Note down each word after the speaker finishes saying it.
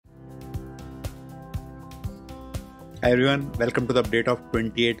Hi everyone, welcome to the update of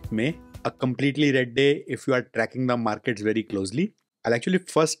 28th May. A completely red day if you are tracking the markets very closely. I'll actually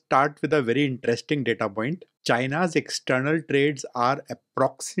first start with a very interesting data point. China's external trades are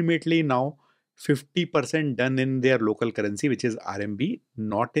approximately now 50% done in their local currency, which is RMB,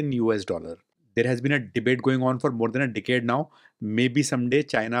 not in US dollar. There has been a debate going on for more than a decade now. Maybe someday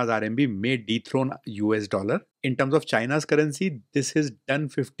China's RMB may dethrone US dollar. In terms of China's currency, this is done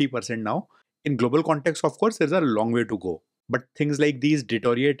 50% now. In global context, of course, there's a long way to go. But things like these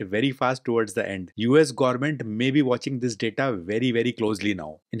deteriorate very fast towards the end. US government may be watching this data very closely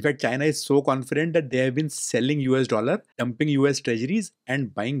now. In fact, China is so confident that they have been selling US dollar, dumping US treasuries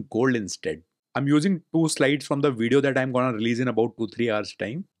and buying gold instead. I'm using two slides from the video that I'm gonna release in about 2-3 hours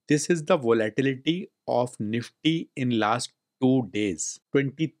time. This is the volatility of Nifty in last 2 days.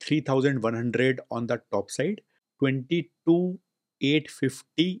 23,100 on the top side,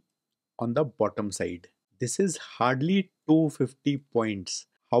 22,850 on the bottom side. This is hardly 250 points.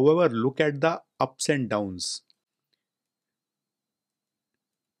 However, look at the ups and downs.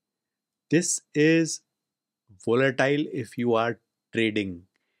 This is volatile if you are trading.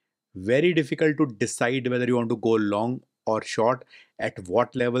 Very difficult to decide whether you want to go long or short, at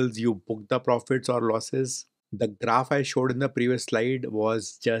what levels you book the profits or losses. The graph I showed in the previous slide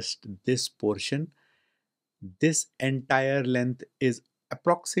was just this portion. This entire length is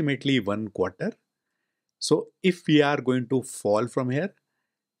approximately 1/4. So if we are going to fall from here,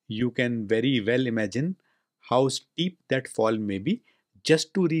 you can very well imagine how steep that fall may be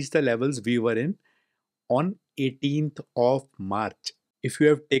just to reach the levels we were in on 18th of March. If you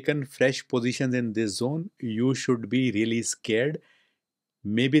have taken fresh positions in this zone, you should be really scared.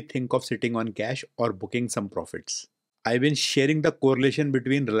 Maybe think of sitting on cash or booking some profits. I've been sharing the correlation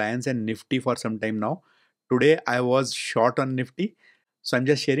between Reliance and Nifty for some time now. Today I was short on Nifty, so I'm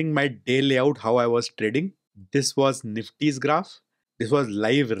just sharing my day layout, how I was trading. This was Nifty's graph. This was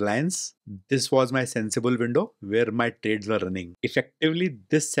live Reliance. This was my sensible window where my trades were running. Effectively,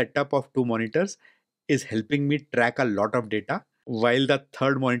 this setup of two monitors is helping me track a lot of data, while the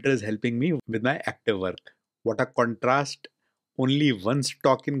third monitor is helping me with my active work. What a contrast. Only one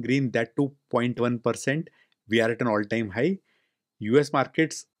stock in green, that too 0.1%. We are at an all-time high. US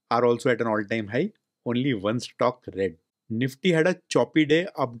markets are also at an all-time high. Only one stock red. Nifty had a choppy day,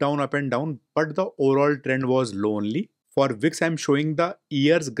 up, and down, but the overall trend was low only. For VIX, I'm showing the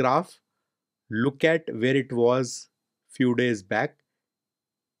years graph. Look at where it was few days back.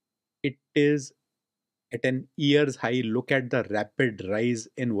 It is at an year's high. Look at the rapid rise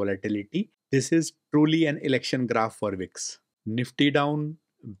in volatility. This is truly an election graph for VIX. Nifty down,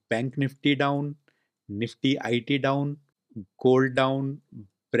 Bank Nifty down, Nifty IT down, gold down,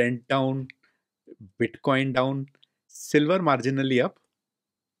 Brent down, Bitcoin down, silver marginally up,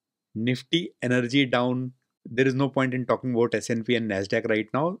 Nifty energy down. There is no point in talking about S&P and Nasdaq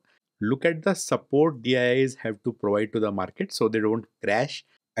right now. Look at the support DIIs have to provide to the market so they don't crash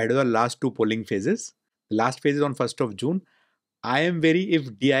ahead of the last two polling phases. The last phase is on 1st of June. I am wary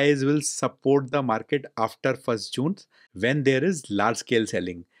if DIIs will support the market after 1st June when there is large scale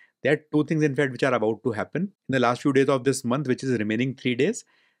selling. There are two things in fact which are about to happen. In the last few days of this month, which is remaining 3 days,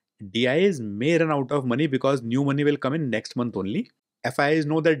 DIIs may run out of money because new money will come in next month only. FIIs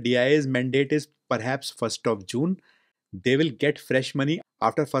know that DII's mandate is perhaps 1st of June. They will get fresh money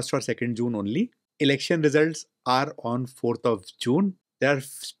after 1st or 2nd June only. Election results are on 4th of June. There are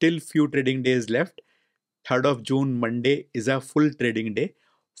still few trading days left. 3rd of June, Monday, is a full trading day.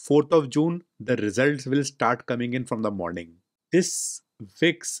 4th of June, the results will start coming in from the morning. This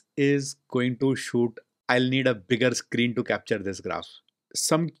VIX is going to shoot. I'll need a bigger screen to capture this graph.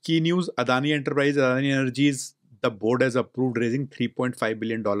 Some key news: Adani Enterprises, Adani Energies, the board has approved raising $3.5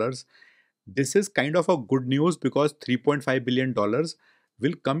 billion. This is kind of a good news because $3.5 billion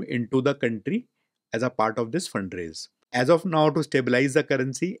will come into the country as a part of this fundraise. As of now, to stabilize the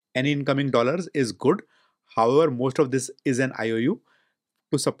currency, any incoming dollars is good. However, most of this is an IOU.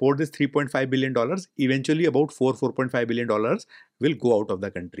 To support this $3.5 billion, eventually about $4.5 billion will go out of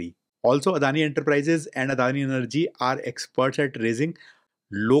the country. Also, Adani Enterprises and Adani Energy are experts at raising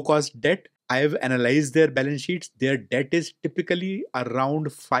low-cost debt. I have analyzed their balance sheets. Their debt is typically around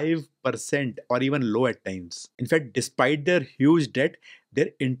 5% or even low at times. In fact, despite their huge debt,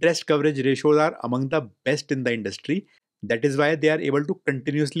 their interest coverage ratios are among the best in the industry. That is why they are able to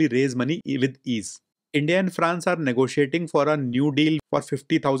continuously raise money with ease. India and France are negotiating for a new deal for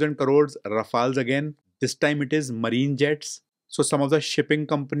 50,000 crores Rafales again. This time it is marine jets. So some of the shipping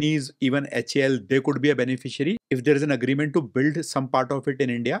companies, even HAL, they could be a beneficiary if there is an agreement to build some part of it in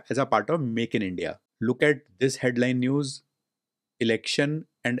India as a part of Make in India. Look at this headline news: election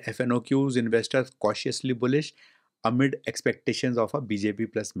and FNOQs, investors cautiously bullish. amid expectations of a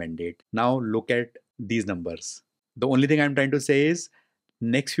BJP plus mandate. Now look at these numbers. The only thing I'm trying to say is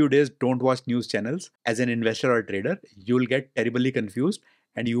next few days don't watch news channels. As an investor or trader, you'll get terribly confused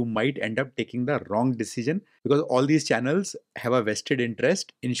and you might end up taking the wrong decision because all these channels have a vested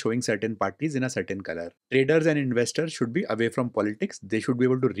interest in showing certain parties in a certain color. Traders and investors should be away from politics. They should be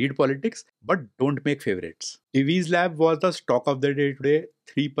able to read politics, but don't make favorites. Divi's Lab was the stock of the day today,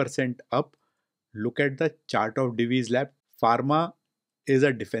 3% up. Look at the chart of Divi's Lab. Pharma is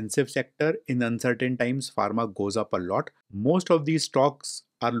a defensive sector. In uncertain times, pharma goes up a lot. Most of these stocks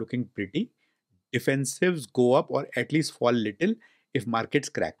are looking pretty. Defensives go up or at least fall little if markets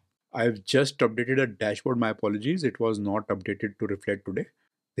crack. I've just updated a dashboard. My apologies. It was not updated to reflect today.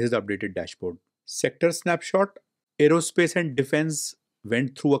 This is the updated dashboard. Sector snapshot. Aerospace and defense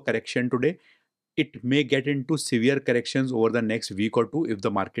went through a correction today. It may get into severe corrections over the next week or two if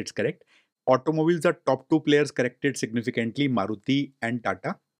the markets correct. Automobiles, the top two players corrected significantly, Maruti and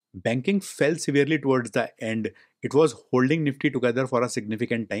Tata. Banking fell severely towards the end. It was holding Nifty together for a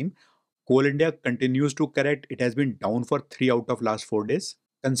significant time. Coal India continues to correct. It has been down for 3 out of last 4 days.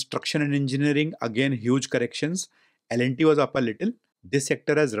 Construction and engineering, again huge corrections. L&T was up a little. This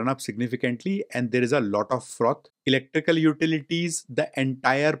sector has run up significantly and there is a lot of froth. Electrical utilities, the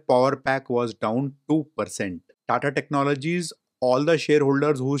entire power pack was down 2%. Tata Technologies, all the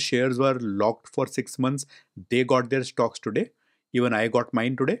shareholders whose shares were locked for 6 months, they got their stocks today. Even I got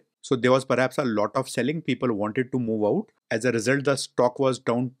mine today. So there was perhaps a lot of selling. People wanted to move out. As a result, the stock was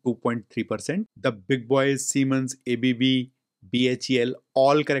down 2.3%. The big boys, Siemens, ABB, BHEL,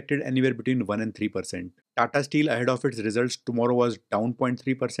 all corrected anywhere between 1 and 3%. Tata Steel ahead of its results tomorrow was down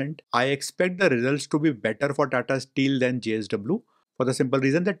 0.3%. I expect the results to be better for Tata Steel than JSW for the simple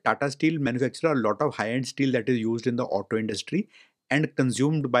reason that Tata Steel manufactures a lot of high-end steel that is used in the auto industry and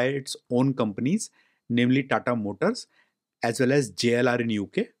consumed by its own companies, namely Tata Motors as well as JLR in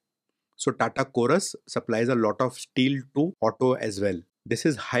UK. So Tata Chorus supplies a lot of steel to auto as well. This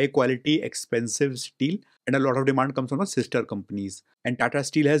is high quality, expensive steel and a lot of demand comes from the sister companies. And Tata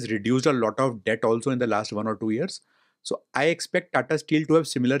Steel has reduced a lot of debt also in the last 1 or 2 years. So I expect Tata Steel to have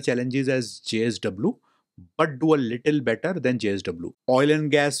similar challenges as JSW, but do a little better than JSW. Oil and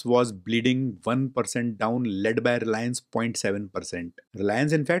gas was bleeding 1% down, led by Reliance 0.7%.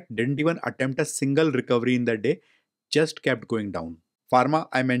 Reliance, in fact, didn't even attempt a single recovery in the day, just kept going down. Pharma,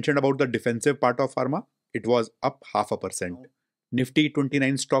 I mentioned about the defensive part of pharma. It was up 0.5%. Nifty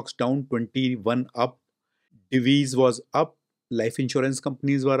 29 stocks down, 21 up. Divi's was up. Life insurance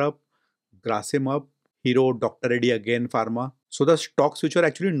companies were up. Grasim up. Hero, Dr. Reddy again, pharma. So the stocks which were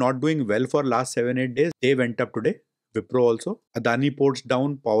actually not doing well for last 7-8 days, they went up today. Wipro also. Adani Ports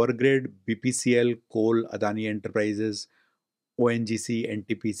down. Power Grid, BPCL, Coal, Adani Enterprises, ONGC,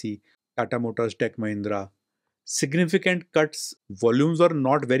 NTPC, Tata Motors, Tech Mahindra. Significant cuts. Volumes were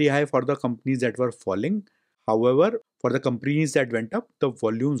not very high for the companies that were falling. However, for the companies that went up, the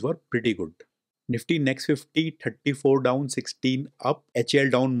volumes were pretty good. Nifty Next 50, 34 down, 16 up.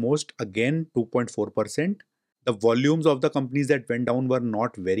 HL down most, again 2.4%. The volumes of the companies that went down were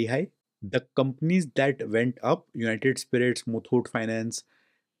not very high. The companies that went up, United Spirits, Muthoot Finance,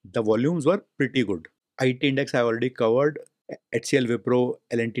 the volumes were pretty good. IT index I already covered. HCL, Wipro,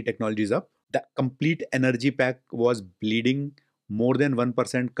 L&T Technologies up. The complete energy pack was bleeding, more than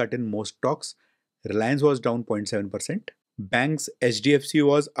 1% cut in most stocks. Reliance was down 0.7%. Banks, HDFC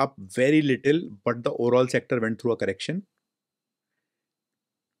was up very little, but the overall sector went through a correction.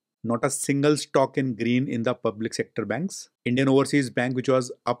 Not a single stock in green in the public sector banks. Indian Overseas Bank, which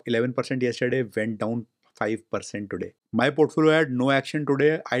was up 11% yesterday, went down 5% today. My portfolio had no action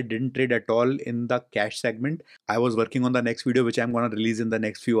today. I didn't trade at all in the cash segment. I was working on the next video, which I'm going to release in the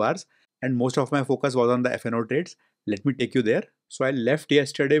next few hours. And most of my focus was on the FNO trades. Let me take you there. So I left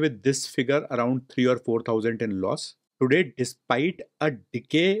yesterday with this figure around 3 or 4,000 in loss. Today, despite a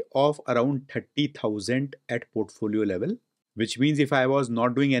decay of around 30,000 at portfolio level, which means if I was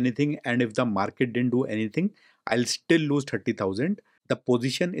not doing anything and if the market didn't do anything, I'll still lose 30,000. The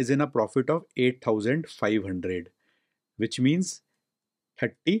position is in a profit of 8,500, which means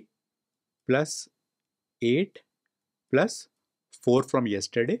 30 plus 8 plus 4 from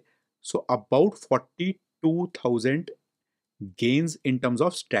yesterday. So about 42,000 gains in terms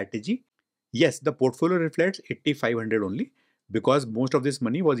of strategy. Yes, the portfolio reflects 8,500 only because most of this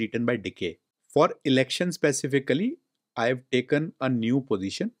money was eaten by decay. For election specifically, I've taken a new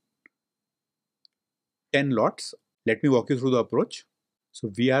position, 10 lots. Let me walk you through the approach. So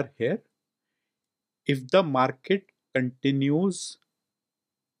we are here. If the market continues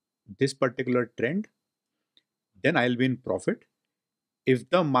this particular trend, then I'll be in profit. If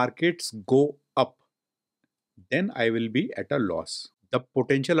the markets go up, then I will be at a loss. The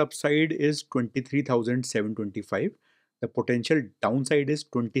potential upside is 23,725. The potential downside is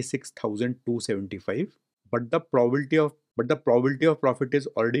 26,275. But the probability of profit is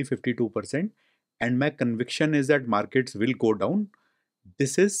already 52%, and my conviction is that markets will go down.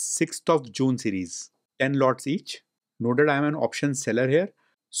 This is 6th of June series, 10 lots each. Noted I am an option seller here,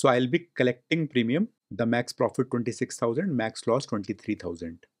 so I'll be collecting premium. The max profit 26,000, max loss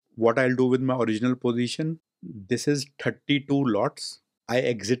 23,000. What I'll do with my original position, this is 32 lots. I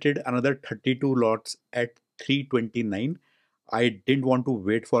exited another 32 lots at 329. I didn't want to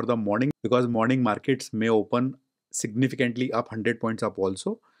wait for the morning because morning markets may open significantly up, 100 points up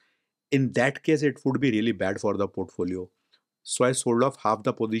also. In that case, it would be really bad for the portfolio. So I sold off half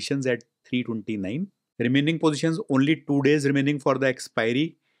the positions at 329. Remaining positions, only 2 days remaining for the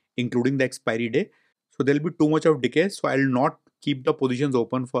expiry, including the expiry day. So there'll be too much of decay. So I'll not keep the positions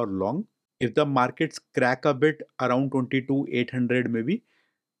open for long. If the markets crack a bit around 22,800 maybe,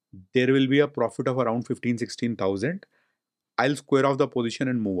 there will be a profit of around 15,000-16,000. I'll square off the position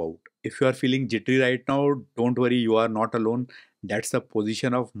and move out. If you are feeling jittery right now, don't worry, you are not alone. That's the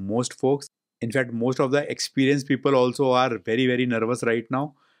position of most folks. In fact, most of the experienced people also are very, very nervous right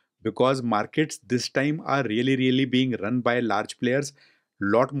now because markets this time are really, really being run by large players,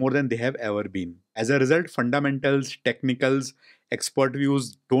 lot more than they have ever been. As a result, fundamentals, technicals, expert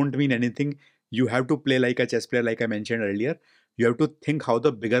views don't mean anything. You have to play like a chess player, like I mentioned earlier. You have to think how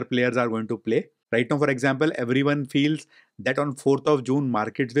the bigger players are going to play. Right now, for example, everyone feels that on 4th of June,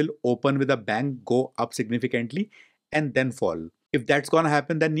 markets will open with a bang, go up significantly, and then fall. If that's going to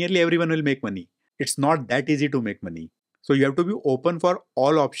happen, then nearly everyone will make money. It's not that easy to make money. So you have to be open for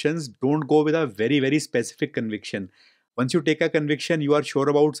all options. Don't go with a very, very specific conviction. Once you take a conviction, you are sure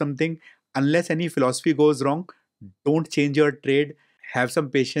about something. Unless any philosophy goes wrong, don't change your trade. Have some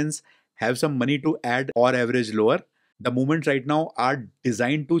patience, have some money to add or average lower. The movements right now are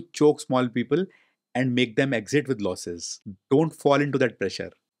designed to choke small people and make them exit with losses. Don't fall into that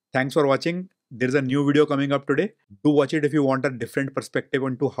pressure. Thanks for watching. There's a new video coming up today. Do watch it if you want a different perspective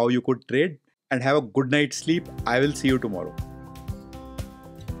into how you could trade, and have a good night's sleep. I will see you tomorrow.